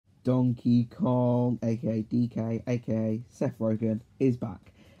Donkey Kong, aka DK, aka Seth Rogen, is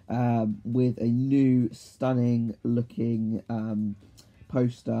back with a new stunning looking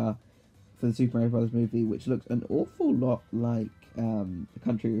poster for the Super Mario Bros. Movie, which looks an awful lot like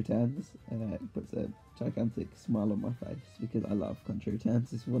Country Returns. It puts a gigantic smile on my face because I love Country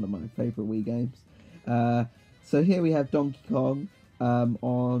Returns. It's one of my favourite Wii games. So here we have Donkey Kong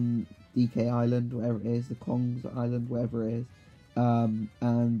on DK Island, wherever it is, the Kong's Island, wherever it is.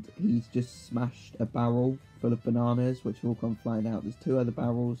 And he's just smashed a barrel full of bananas, which have all come flying out. There's 2 other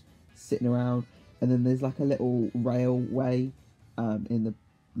barrels sitting around, and then there's like a little railway on the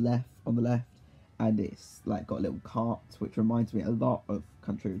left, and it's like got little carts, which reminds me a lot of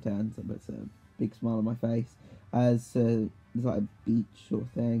Country Returns, and puts a big smile on my face. As there's like a beach sort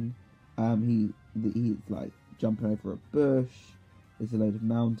of thing. He's like jumping over a bush. There's a load of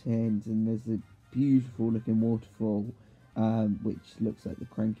mountains, and there's a beautiful looking waterfall, which looks like the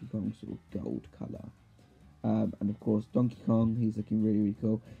Cranky Kong sort of gold colour. And of course Donkey Kong, he's looking really, really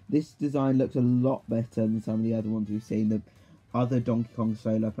cool. This design looks a lot better than some of the other ones we've seen. The other Donkey Kong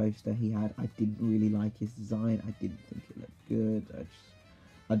solo poster he had, I didn't really like his design. I didn't think it looked good.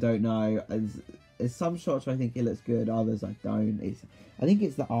 I don't know. As some shots I think it looks good, others I don't. I think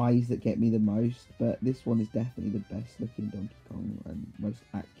it's the eyes that get me the most, but this one is definitely the best looking Donkey Kong and most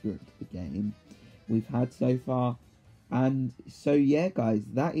accurate to the game we've had so far. And so yeah guys,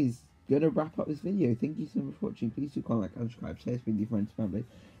 that is gonna wrap up this video. Thank you so much for watching. Please do comment, like, and subscribe, share this with your friends and family.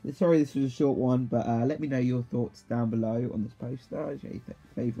 Sorry this was a short one, but let me know your thoughts down below on this poster. Your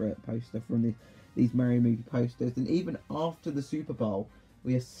favourite poster from these Mario movie posters. And even after the Super Bowl,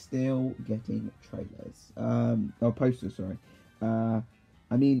 we are still getting trailers. Or posters, sorry.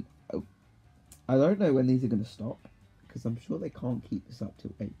 I mean, I don't know when these are going to stop, because I'm sure they can't keep this up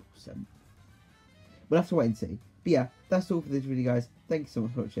till April 7th. We'll have to wait and see. But yeah, that's all for this video, guys. Thank you so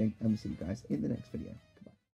much for watching, and we'll see you guys in the next video.